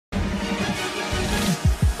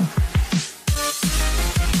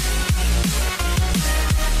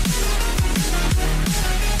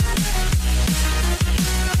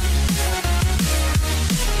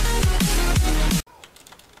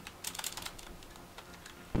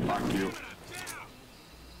Fuck you.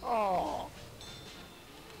 Oh.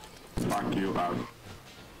 Fuck you, out.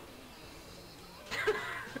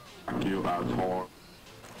 Fuck you, asshole.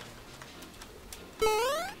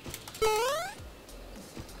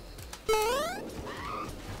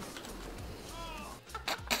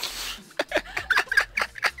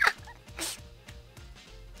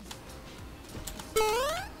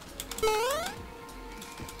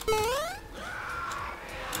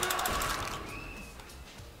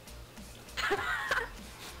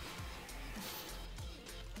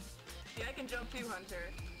 Yeah, I can jump too,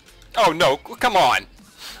 Hunter. Oh no, come on! Not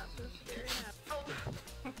so scary now. Oh.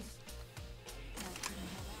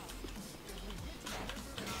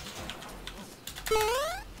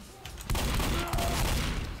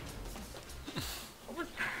 What was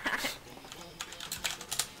that?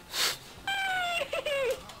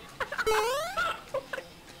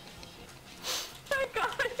 I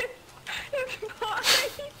got it! His body!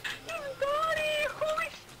 His body! Holy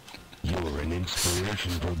sh— You're an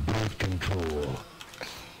inspiration for birth control.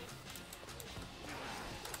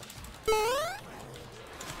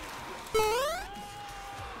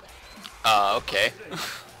 Okay.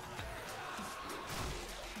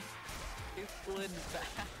 You slid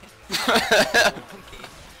back.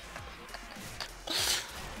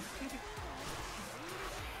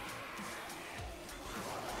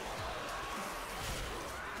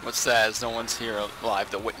 What's sad is no one's here alive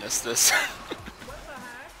to witness this. What the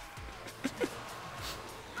heck?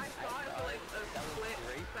 I saw it for like a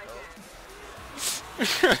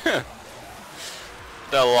split second.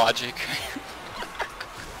 The logic.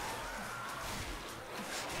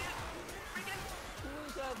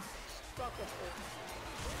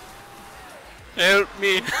 Help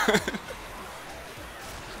me!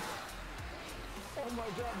 Oh my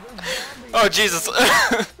god, this zombie Oh Jesus!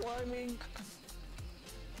 climbing.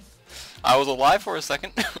 I was alive for a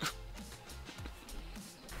second.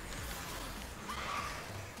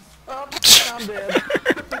 Oh, I'm dead.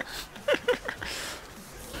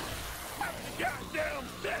 Goddamn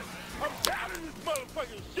shit! I'm tired of this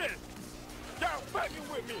motherfucking shit! Y'all fucking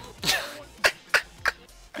with me!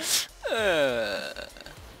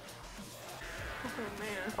 Oh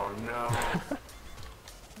man. Oh no.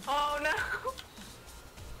 Oh no!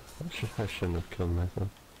 I shouldn't have killed myself.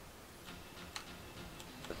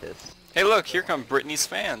 With this. Hey look, here come Britney's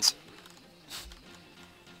fans.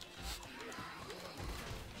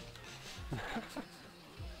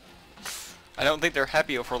 I don't think they're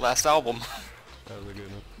happy with her last album. That was a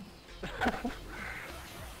good one.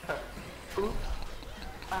 Oops.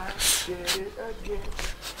 I did it again.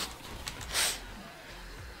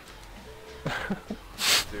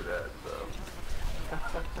 Do that though.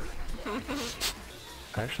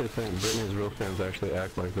 I actually think Britney's real fans actually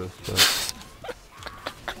act like this, so.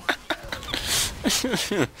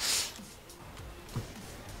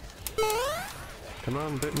 Come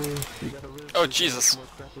on, Britney, you gotta live. Oh Jesus! More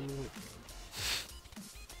crap than me.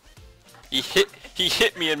 He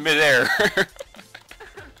hit me in midair.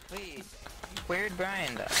 Wait, where'd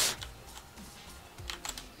Brian die?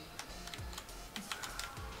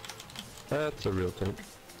 That's a real tank.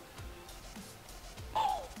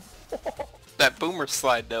 That boomer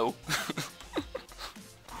slide though.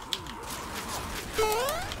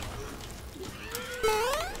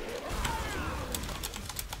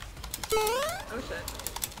 Oh shit.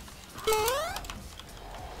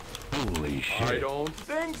 Holy shit. I don't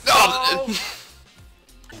think so. Oh,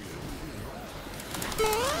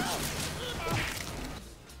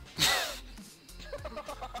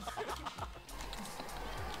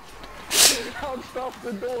 Bounced off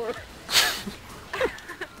the door.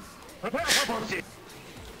 Damn it.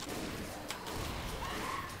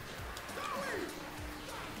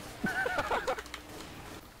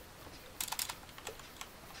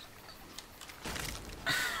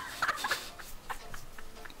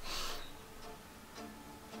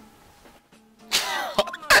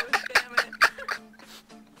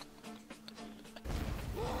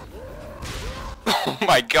 oh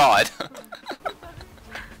my god.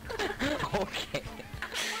 Okay.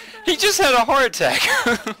 He just had a heart attack.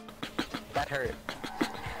 That hurt.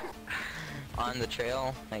 On the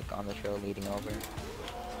trail, like on the trail leading over.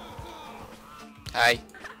 Hi.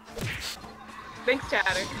 Thanks,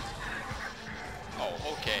 Chatter.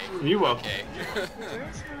 Oh, okay. You will. Okay.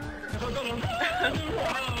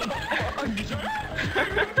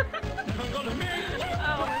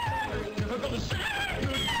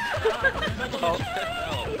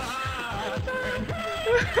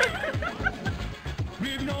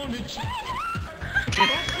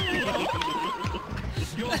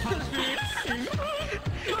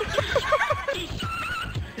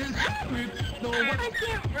 I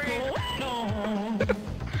can't breathe.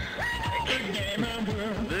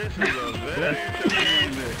 This is a very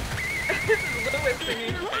This is Lewis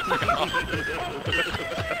singing.